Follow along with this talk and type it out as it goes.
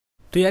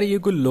तो यार ये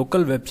कोई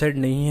लोकल वेबसाइट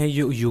नहीं है,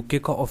 ये यूके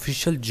का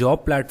ऑफिशियल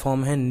जॉब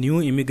प्लेटफॉर्म है न्यू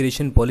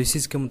इमिग्रेशन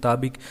पॉलिसीज़ के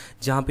मुताबिक,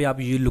 जहाँ पे आप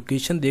ये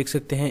लोकेशन देख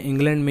सकते हैं।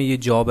 इंग्लैंड में ये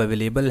जॉब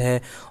अवेलेबल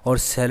है और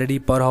सैलरी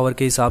पर आवर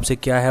के हिसाब से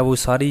क्या है वो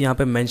सारी यहाँ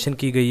पे मेंशन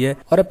की गई है।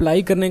 और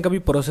अप्लाई करने का भी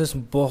प्रोसेस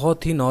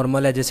बहुत ही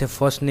नॉर्मल है, जैसे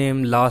फर्स्ट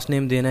नेम लास्ट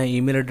नेम देना है,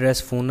 ईमेल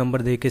एड्रेस फ़ोन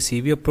नंबर दे के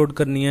CV अपलोड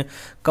करनी है,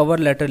 कवर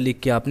लेटर लिख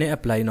के आपने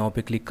अप्लाई नाउ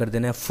पे क्लिक कर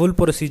देना है। फुल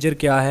प्रोसीजर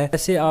क्या है,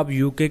 ऐसे आप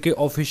यूके के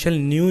ऑफिशियल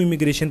न्यू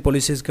इमिग्रेशन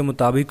पॉलिसीज़ के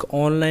मुताबिक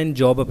ऑनलाइन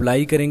जॉब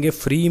अप्लाई करेंगे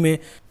फ्री में।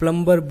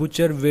 प्लम्बर,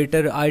 बुचर,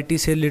 वेटर, IT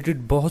से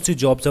रिलेटेड बहुत सी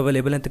जॉब्स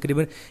अवेलेबल हैं,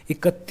 तकरीबन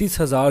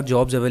 31,000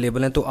 जॉब्स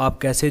अवेलेबल हैं। तो आप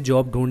कैसे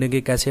जॉब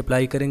ढूंढेंगे, कैसे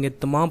अप्लाई करेंगे,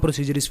 तमाम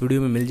प्रोसीजर इस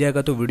वीडियो में मिल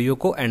जाएगा, तो वीडियो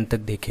को एंड तक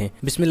देखें।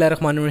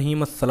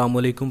 बिस्मिल्लाहिर्रहमानिर्रहीम, अस्सलाम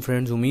वालेकुम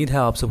फ्रेंड्स, उम्मीद है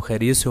आप सब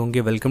खैरियत से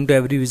होंगे। Welcome to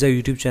every visa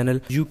YouTube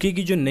channel. UK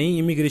की जो नई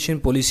इमिग्रेशन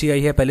पॉलिसी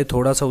आई है, पहले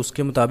थोड़ा सा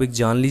उसके मुताबिक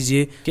जान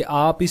लीजिए कि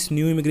आप इस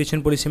न्यू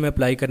इमिग्रेशन पॉलिसी में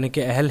अप्लाई करने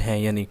के अहल हैं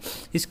या नहीं।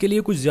 इसके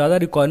लिए कुछ ज़्यादा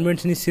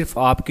रिक्वायरमेंट्स नहीं, सिर्फ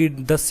आपकी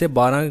 10 से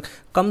 12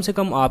 कम से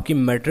कम आपकी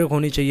मैट्रिक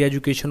होनी चाहिए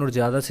एजुकेशन, और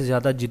ज़्यादा से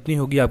ज़्यादा जितनी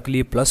होगी आपके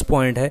लिए प्लस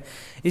पॉइंट है।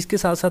 इसके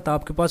साथ साथ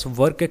आपके पास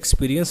वर्क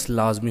एक्सपीरियंस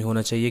लाजमी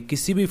होना चाहिए,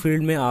 किसी भी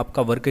फील्ड में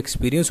आपका वर्क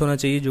एक्सपीरियंस होना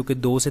चाहिए जो कि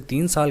 2 से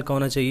 3 साल का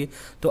होना चाहिए,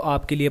 तो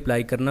आपके लिए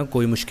अप्लाई करना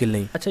कोई मुश्किल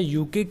नहीं। अच्छा,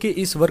 यूके के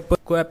इस वर्क पर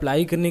को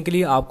अप्लाई करने के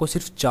लिए आपको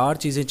सिर्फ 4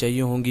 चीज़ें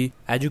चाहिए होंगी: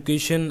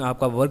 एजुकेशन,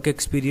 आपका वर्क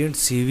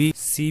एक्सपीरियंस,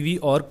 CV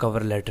और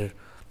कवर लेटर।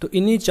 तो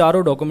इन्हीं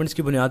चारों डॉक्यूमेंट्स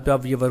की बुनियाद पे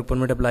आप ये वर्क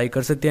परमिट अप्लाई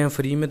कर सकते हैं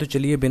फ्री में। तो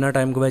चलिए बिना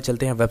टाइम गवाए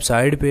चलते हैं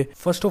वेबसाइट पे।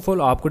 फर्स्ट ऑफ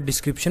ऑल आपको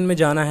डिस्क्रिप्शन में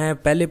जाना है,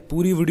 पहले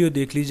पूरी वीडियो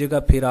देख लीजिएगा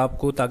फिर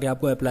आपको, ताकि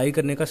आपको अप्लाई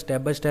करने का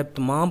स्टेप बाय स्टेप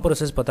तमाम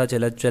प्रोसेस पता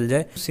चल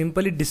जाए।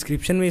 सिंपली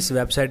डिस्क्रिप्शन में इस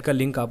वेबसाइट का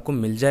लिंक आपको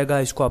मिल जाएगा,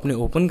 इसको आपने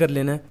ओपन कर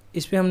लेना है।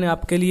 इस पर हमने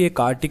आपके लिए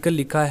एक आर्टिकल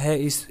लिखा है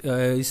इस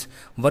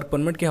वर्क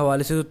परमिट के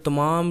हवाले से, तो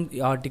तमाम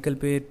आर्टिकल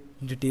पे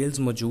डिटेल्स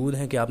मौजूद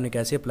हैं कि आपने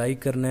कैसे अप्लाई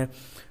करना है,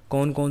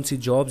 कौन कौन सी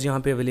जॉब्स यहाँ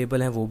पे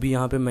अवेलेबल हैं वो भी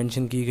यहाँ पे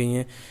मेंशन की गई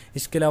हैं।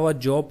 इसके अलावा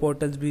जॉब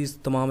पोर्टल्स भी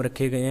तमाम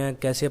रखे गए हैं,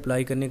 कैसे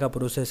अप्लाई करने का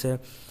प्रोसेस है,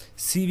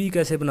 CV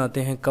कैसे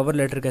बनाते हैं, कवर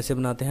लेटर कैसे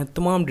बनाते हैं,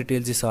 तमाम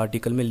डिटेल्स इस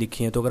आर्टिकल में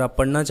लिखी हैं। तो अगर आप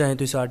पढ़ना चाहें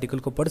तो इस आर्टिकल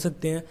को पढ़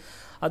सकते हैं।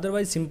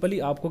 अदरवाइज सिंपली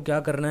आपको क्या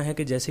करना है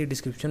कि जैसे ही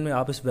डिस्क्रिप्शन में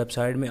आप इस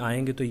वेबसाइट में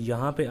आएंगे तो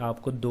यहाँ पे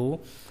आपको 2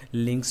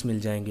 लिंक्स मिल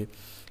जाएंगे।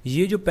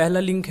 ये जो पहला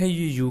लिंक है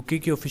ये यूके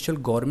की ऑफिशियल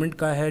गवर्नमेंट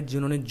का है,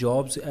 जिन्होंने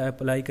जॉब्स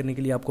अप्लाई करने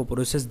के लिए आपको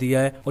प्रोसेस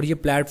दिया है और ये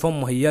प्लेटफॉर्म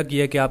मुहैया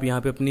किया है कि आप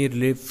यहाँ पे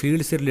अपनी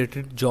फील्ड से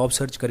रिलेटेड जॉब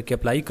सर्च करके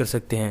अप्लाई कर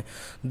सकते हैं।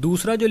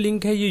 दूसरा जो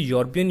लिंक है ये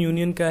यूरोपियन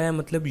यूनियन का है,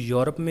 मतलब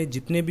यूरोप में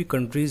जितने भी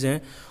कंट्रीज़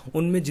हैं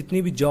उनमें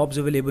जितनी भी जॉब्स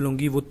अवेलेबल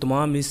होंगी वो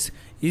तमाम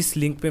इस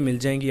लिंक पे मिल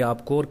जाएंगी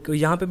आपको। और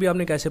यहाँ पे भी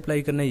आपने कैसे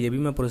अप्लाई करना है ये भी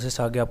मैं प्रोसेस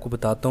आगे आपको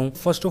बताता हूँ।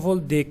 फर्स्ट ऑफ ऑल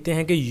देखते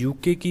हैं कि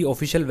यूके की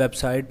ऑफिशियल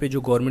वेबसाइट पे,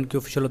 जो गवर्नमेंट की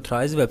ऑफिशियल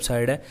ऑथराइज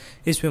वेबसाइट है,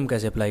 इस पे हम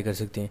कैसे अप्लाई कर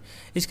सकते हैं।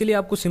 इसके लिए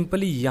आपको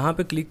सिंपली यहाँ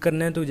पे क्लिक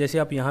करना है। तो जैसे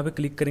आप यहाँ पे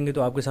क्लिक करेंगे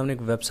तो आपके सामने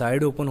एक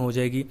वेबसाइट ओपन हो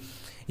जाएगी।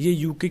 ये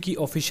यूके की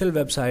ऑफिशियल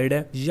वेबसाइट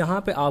है। यहाँ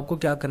पे आपको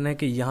क्या करना है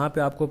कि यहाँ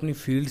पे आपको अपनी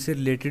फील्ड से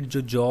रिलेटेड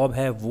जो जॉब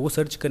है वो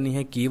सर्च करनी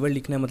है, कीवर्ड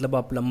लिखना है, मतलब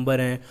आप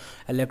प्लम्बर हैं,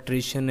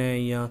 इलेक्ट्रिशियन हैं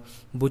या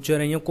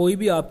बुचर हैं या कोई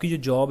भी आपकी जो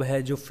जॉब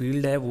है, जो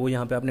फील्ड है, वो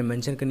यहाँ पे आपने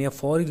मेंशन करनी है।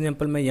 फॉर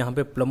एग्जांपल मैं यहाँ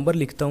पे प्लम्बर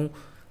लिखता हूँ।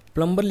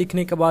 प्लम्बर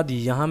लिखने के बाद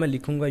यहाँ मैं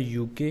लिखूँगा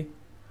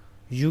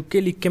यूके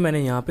लिख के मैंने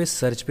यहाँ पे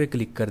सर्च पे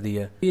क्लिक कर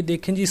दिया। ये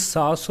देखें जी,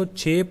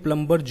 706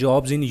 plumber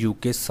jobs in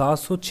UK,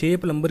 706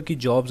 plumber की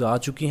जॉब्स आ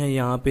चुकी हैं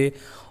यहाँ पे।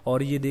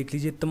 और ये देख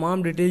लीजिए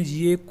तमाम डिटेल्स,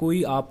 ये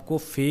कोई आपको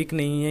फेक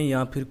नहीं है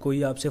या फिर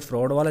कोई आपसे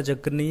फ्रॉड वाला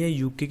चक्कर नहीं है,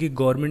 यूके की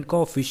गवर्नमेंट का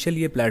ऑफिशियल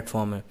ये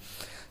प्लेटफॉर्म है।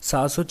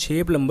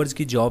 706 प्लम्बर्स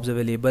की जॉब्स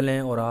अवेलेबल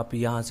हैं और आप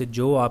यहाँ से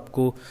जो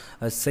आपको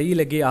सही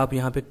लगे आप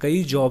यहाँ पे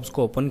कई जॉब्स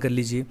को ओपन कर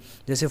लीजिए।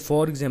 जैसे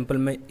फॉर एग्जांपल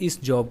मैं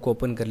इस जॉब को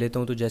ओपन कर लेता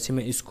हूँ। तो जैसे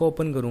मैं इसको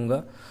ओपन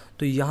करूँगा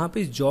तो यहाँ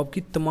पे इस जॉब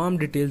की तमाम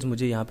डिटेल्स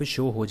मुझे यहाँ पे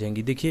शो हो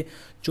जाएंगी। देखिए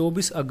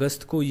 24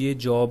 अगस्त को ये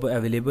जॉब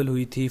अवेलेबल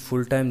हुई थी,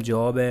 फुल टाइम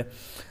जॉब है।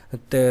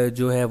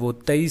 जो है वो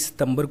 23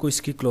 सितंबर को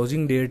इसकी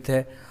क्लोजिंग डेट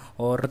है,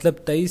 और मतलब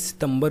 23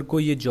 सितंबर को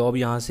ये जॉब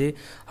यहाँ से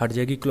हट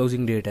जाएगी,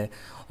 क्लोजिंग डेट है।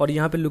 और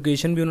यहाँ पे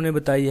लोकेशन भी उन्होंने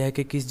बताई है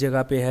कि किस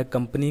जगह पे है,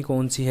 कंपनी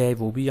कौन सी है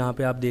वो भी यहाँ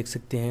पे आप देख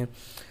सकते हैं,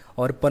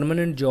 और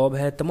परमानेंट जॉब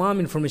है, तमाम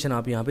इन्फॉर्मेशन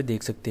आप यहाँ पे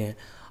देख सकते हैं।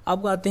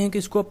 अब आते हैं कि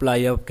इसको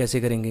अप्लाई आप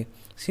कैसे करेंगे।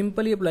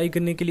 सिंपली अप्लाई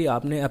करने के लिए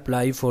आपने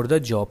अप्लाई फॉर द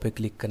जॉब पे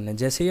क्लिक करना है।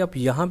 जैसे ही आप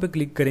यहाँ पे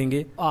क्लिक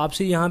करेंगे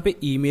आपसे यहाँ पे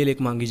ईमेल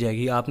एक मांगी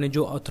जाएगी। आपने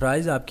जो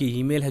ऑथराइज आपकी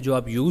ईमेल है जो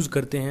आप यूज़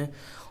करते हैं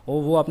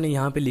और वो आपने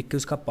यहाँ पे लिख के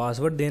उसका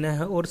पासवर्ड देना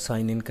है और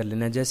साइन इन कर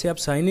लेना है। जैसे आप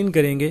साइन इन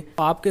करेंगे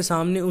आपके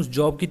सामने उस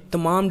जॉब की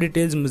तमाम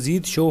डिटेल्स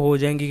मज़ीद शो हो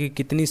जाएंगी कि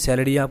कितनी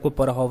सैलरी आपको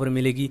पर आवर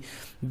मिलेगी।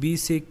 20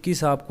 से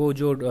 21 आपको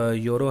जो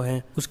यूरो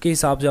हैं उसके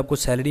हिसाब से आपको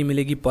सैलरी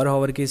मिलेगी पर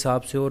आवर के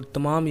हिसाब से, और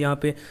तमाम यहाँ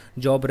पे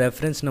जॉब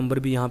रेफरेंस नंबर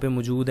भी यहाँ पे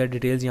मौजूद है,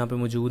 डिटेल्स यहाँ पे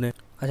मौजूद हैं।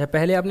 अच्छा,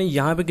 पहले आपने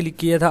यहाँ पे क्लिक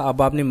किया था,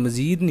 अब आपने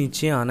मज़ीद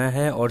नीचे आना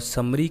है और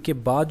समरी के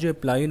बाद जो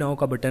अप्लाई नाउ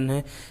का बटन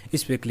है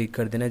इस पर क्लिक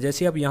कर देना है।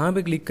 जैसे आप यहाँ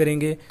पे क्लिक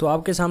करेंगे तो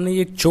आपके सामने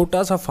ये एक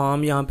छोटा सा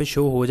फॉर्म यहाँ पे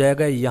शो हो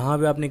जाएगा। यहाँ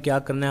पे आपने क्या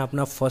करना है,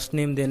 अपना फर्स्ट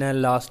नेम देना है,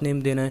 लास्ट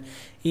नेम देना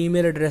है,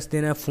 ईमेल एड्रेस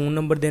देना है, फ़ोन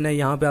नंबर देना है।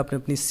 यहाँ पे आपने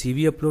अपनी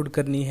सीवी अपलोड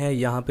करनी है,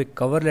 यहाँ पे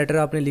कवर लेटर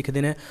आपने लिख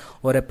देना है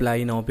और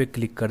अप्लाई नाउ पे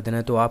क्लिक कर देना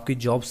है। तो आपकी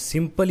जॉब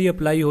सिंपली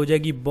अप्लाई हो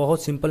जाएगी।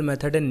 बहुत सिंपल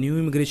मेथड है न्यू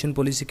इमिग्रेशन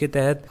पॉलिसी के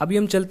तहत। अभी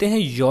हम चलते हैं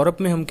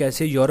यूरोप में, हम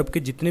कैसे यूरोप के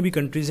जितने भी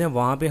कंट्रीज़ हैं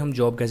वहाँ पे हम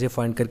जॉब कैसे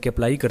फाइंड करके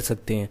अप्लाई कर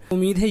सकते हैं।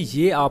 उम्मीद है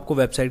ये आपको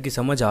वेबसाइट की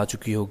समझ आ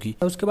चुकी होगी।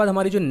 उसके बाद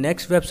हमारी जो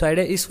नेक्स्ट वेबसाइट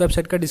है, इस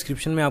वेबसाइट का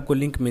डिस्क्रिप्शन में आपको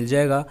लिंक मिल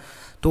जाएगा।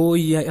 तो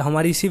ये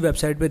हमारी इसी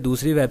वेबसाइट पे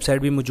दूसरी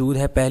वेबसाइट भी मौजूद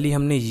है। पहली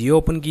हमने ये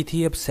ओपन की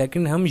थी, अब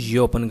सेकंड हम ये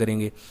ओपन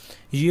करेंगे।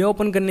 ये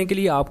ओपन करने के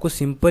लिए आपको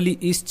सिंपली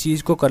इस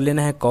चीज़ को कर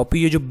लेना है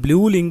कॉपी। ये जो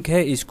ब्लू लिंक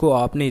है इसको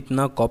आपने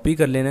इतना कॉपी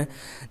कर लेना है।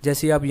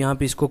 जैसे आप यहाँ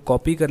पे इसको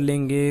कॉपी कर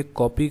लेंगे,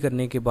 कॉपी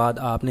करने के बाद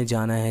आपने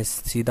जाना है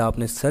सीधा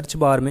अपने सर्च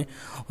बार में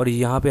और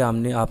यहाँ पे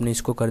आपने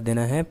इसको कर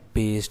देना है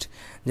पेस्ट।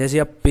 जैसे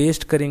आप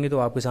पेस्ट करेंगे तो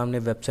आपके सामने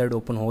वेबसाइट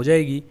ओपन हो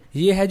जाएगी।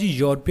 ये है जी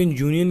यूरोपियन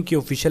यूनियन की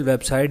ऑफिशियल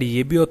वेबसाइट।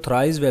 ये भी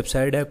ऑथराइज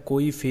वेबसाइट है,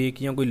 कोई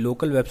फेक या कोई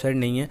लोकल वेबसाइट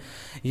नहीं है।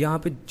 यहाँ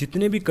पे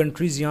जितने भी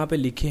कंट्रीज़ यहाँ पे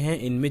लिखे हैं,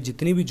 इनमें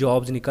जितनी भी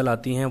जॉब्स निकल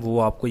आती हैं वो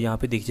आपको यहाँ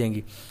पे दिख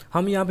जाएंगी।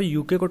 हम यहाँ पे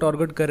यूके को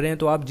टारगेट कर रहे हैं,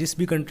 तो आप जिस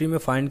भी कंट्री में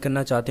फाइंड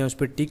करना चाहते हैं उस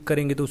पर टिक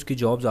करेंगे तो उसकी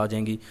जॉब्स आ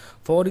जाएंगी।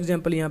 फॉर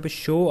एग्जांपल यहाँ पे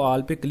शो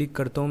ऑल पे क्लिक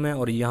करता हूँ मैं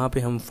और यहाँ पे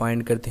हम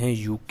फाइंड करते हैं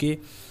यूके।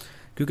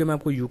 क्योंकि मैं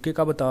आपको यूके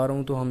का बता रहा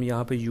हूँ तो हम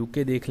यहाँ पे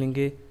यूके देख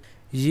लेंगे।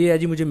 ये है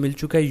जी, मुझे मिल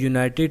चुका है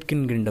यूनाइटेड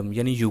किंगडम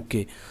यानी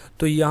यूके।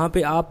 तो यहाँ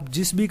पे आप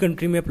जिस भी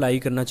कंट्री में अप्लाई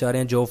करना चाह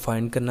रहे हैं, जॉब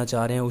फाइंड करना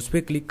चाह रहे हैं, उस पर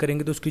क्लिक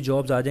करेंगे तो उसकी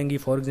जॉब्स आ जाएंगी।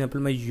 फॉर एग्जांपल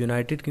मैं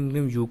यूनाइटेड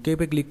किंगडम यूके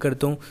पे क्लिक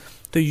करता हूँ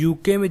तो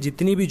यूके में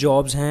जितनी भी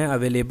जॉब्स हैं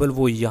अवेलेबल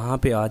वो यहाँ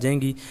पे आ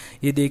जाएंगी।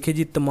 ये देखिए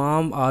जी,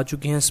 तमाम आ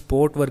चुकी हैं।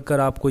 सपोर्ट वर्कर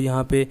आपको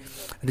यहाँ पे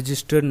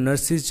रजिस्टर्ड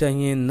नर्सेज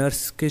चाहिए,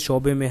 नर्स के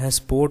शोबे में है,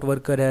 सपोर्ट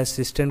वर्कर है,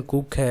 असिस्टेंट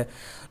कुक है।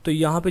 तो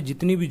यहाँ पे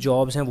जितनी भी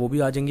जॉब्स हैं वो भी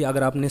आ जाएंगी।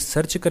 अगर आपने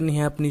सर्च करनी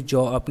है अपनी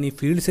जॉब अपनी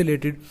फील्ड से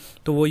रिलेटेड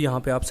तो वो यहाँ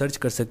पे आप सर्च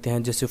कर सकते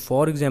हैं। जैसे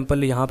फॉर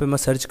एग्जांपल यहाँ पे मैं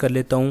सर्च कर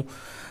लेता हूँ।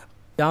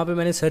 यहाँ पे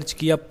मैंने सर्च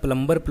किया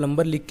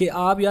प्लम्बर लिख के।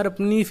 आप यार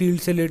अपनी फील्ड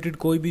से रिलेटेड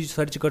कोई भी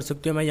सर्च कर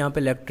सकते हो। मैं यहाँ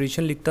पे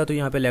इलेक्ट्रीशियन लिखता तो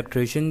यहाँ पे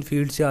इलेक्ट्रीशियन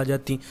फील्ड से आ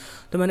जाती।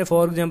 तो मैंने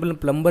फॉर एग्जांपल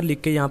प्लम्बर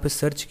लिख के यहाँ पे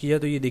सर्च किया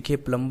तो ये देखिए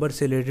प्लम्बर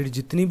से रिलेटेड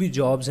जितनी भी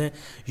जॉब्स हैं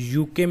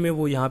यूके में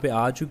वो यहाँ पे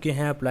आ चुके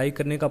हैं। अप्लाई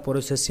करने का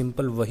प्रोसेस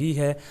सिंपल वही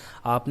है,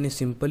 आपने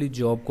सिंपली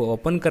जॉब को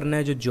ओपन करना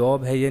है। जो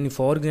जॉब है यानी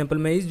फॉर एग्जाम्पल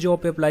मैं इस जॉब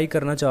पर अप्लाई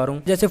करना चाह रहा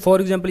हूँ। जैसे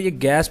फॉर एग्जाम्पल ये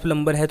गैस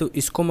प्लम्बर है तो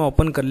इसको मैं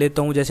ओपन कर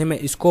लेता हूँ। जैसे मैं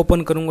इसको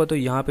ओपन करूँगा तो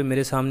यहाँ पर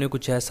मेरे सामने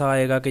कुछ ऐसा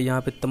आएगा कि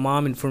यहाँ पर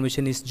तमाम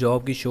इन्फॉर्मेशन इस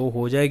जॉब की शो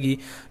हो जाएगी।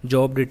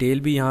 जॉब डिटेल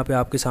भी यहाँ पे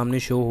आपके सामने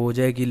शो हो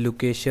जाएगी।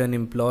 Location,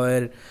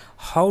 employer,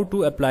 how to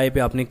apply पे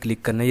आपने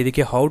क्लिक करना है। ये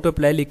देखिए हाउ टू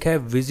अप्लाई लिखा है,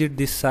 विजिट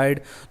दिस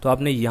साइट। तो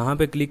आपने यहाँ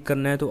पे क्लिक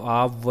करना है तो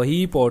आप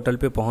वही पोर्टल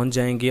पे पहुँच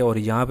जाएंगे और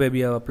यहाँ पे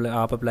भी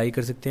आप अप्लाई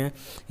कर सकते हैं।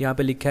 यहाँ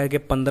पे लिखा है कि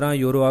 15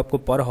 यूरो आपको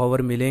पर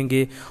हावर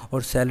मिलेंगे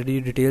और सैलरी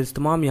डिटेल्स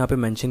तमाम यहाँ पे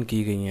मेंशन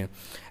की गई हैं।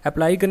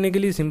 अप्लाई करने के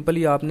लिए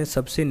सिंपली आपने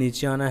सबसे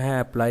नीचे आना है,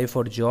 अप्लाई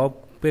फॉर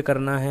जॉब पे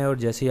करना है और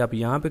जैसे ही आप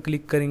यहाँ पे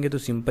क्लिक करेंगे तो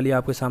सिंपली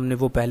आपके सामने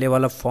वो पहले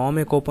वाला फॉर्म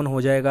एक ओपन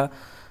हो जाएगा।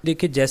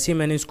 देखिए जैसे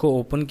मैंने इसको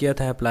ओपन किया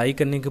था अप्लाई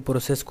करने के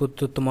प्रोसेस को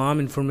तो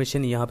तमाम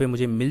इन्फॉर्मेशन यहाँ पे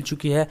मुझे मिल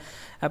चुकी है।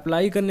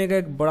 अप्लाई करने का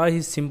एक बड़ा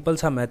ही सिंपल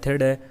सा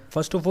मेथड है।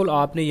 फर्स्ट ऑफ ऑल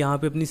आपने यहाँ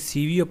पे अपनी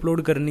सीवी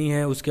अपलोड करनी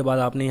है। उसके बाद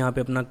आपने यहाँ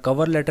पे अपना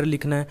कवर लेटर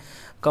लिखना है।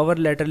 कवर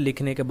लेटर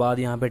लिखने के बाद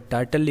यहाँ पे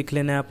टाइटल लिख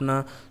लेना है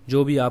अपना,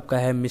 जो भी आपका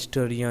है,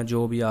 मिस्टर या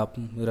जो भी आप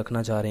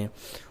रखना चाह रहे हैं।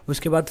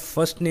 उसके बाद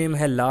फर्स्ट नेम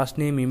है, last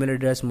name, email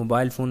address,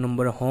 mobile phone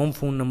number, home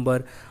phone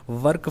number,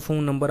 work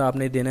phone number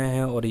आपने देना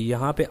है और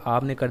यहाँ पे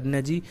आपने कर देना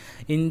है जी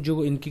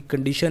इनकी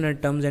कंडीशन है,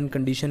 टर्म्स एंड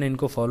कंडीशन है,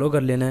 इनको फॉलो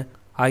कर लेना है।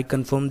 I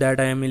confirm that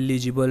I am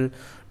eligible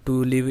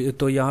to live,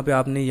 तो यहाँ पे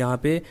आपने यहाँ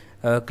पे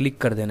क्लिक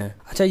कर देना है।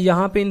 अच्छा,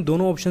 यहाँ पे इन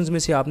दोनों ऑप्शंस में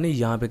से आपने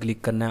यहाँ पे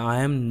क्लिक करना है।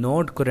 I am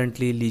not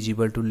currently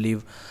eligible to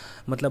live,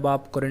 मतलब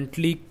आप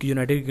करेंटली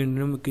यूनाइटेड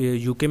किंगडम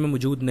यूके में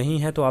मौजूद नहीं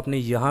है तो आपने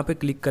यहाँ पे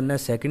क्लिक करना है।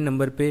 सेकंड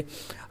नंबर पे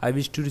I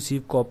wish to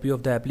receive copy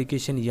of the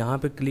application, यहाँ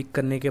पे क्लिक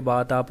करने के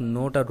बाद आप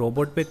नोट अ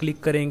रोबोट पे क्लिक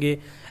करेंगे।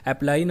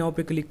 अप्लाई नाउ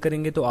पे क्लिक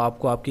करेंगे तो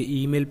आपको आपके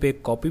ईमेल पे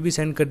एक कॉपी भी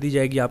सेंड कर दी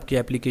जाएगी आपकी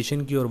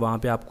एप्लीकेशन की और वहाँ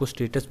पे आपको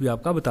स्टेटस भी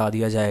आपका बता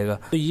दिया जाएगा।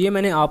 तो ये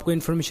मैंने आपको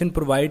इन्फॉर्मेशन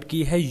प्रोवाइड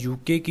की है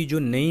यूके की जो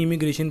नई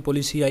इमिग्रेशन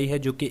पॉलिसी आई है,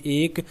 जो कि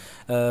 1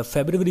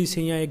 फरवरी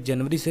से या 1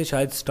 जनवरी से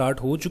शायद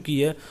स्टार्ट हो चुकी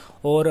है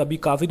और अभी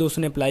काफ़ी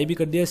दोस्तों ने अप्लाई भी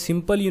कर दिया है।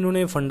 सिंपल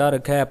इन्होंने फंडा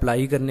रखा है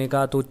अप्लाई करने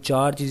का। तो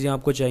 4 चीज़ें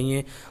आपको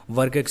चाहिए,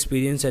 वर्क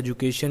एक्सपीरियंस,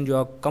 एजुकेशन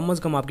जो कम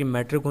से कम आपकी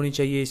मैट्रिक होनी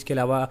चाहिए, इसके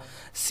अलावा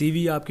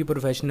सीवी आपकी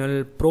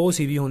प्रोफेशनल प्रो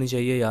सीवी होनी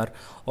चाहिए यार,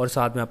 और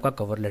साथ में आपका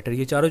कवर लेटर।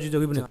 ये चारों चीज़ों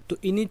की बने, तो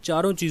इन्हीं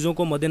चारों चीज़ों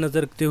को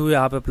मद्देनजर रखते हुए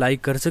आप अप्लाई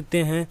कर सकते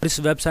हैं। इस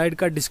वेबसाइट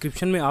का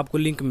डिस्क्रिप्शन में आपको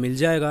लिंक मिल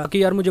जाएगा।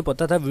 कि यार मुझे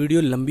पता था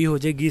वीडियो लंबी हो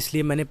जाएगी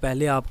इसलिए मैंने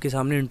पहले आपके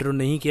सामने इंट्रो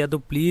नहीं किया, तो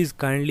प्लीज़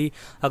काइंडली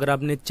अगर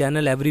आपने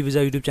channel every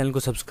visa YouTube channel को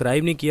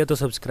सब्सक्राइब नहीं किया तो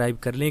सब्सक्राइब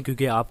कर लें,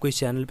 क्योंकि आपको इस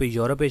चैनल पर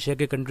यूरोप एशिया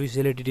के कंट्री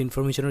से रिलेटेड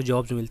इन्फॉर्मेशन और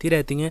जॉब्स मिलती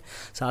रहती हैं।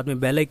 साथ में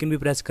बेल आइकन भी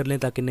प्रेस कर लें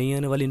ताकि नई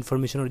आने वाली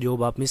इन्फॉर्मेशन और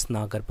जॉब आप मिस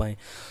ना कर पाएँ।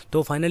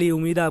 तो फाइनली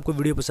उम्मीद है आपको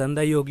वीडियो पसंद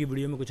आई होगी।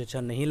 वीडियो में कुछ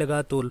अच्छा नहीं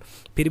लगा तो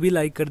फिर भी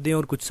लाइक कर दें,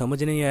 और कुछ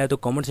समझ नहीं आया तो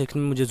कमेंट सेक्शन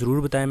में मुझे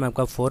ज़रूर बताएं, मैं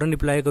आपका फ़ौरन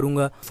रिप्लाई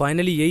करूँगा।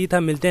 फाइनली यही था,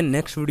 मिलते हैं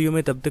नेक्स्ट वीडियो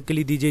में, तब तक के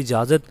लिए दीजिए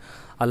इजाज़त।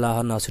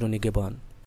 अल्लाह नासिर निगहबान।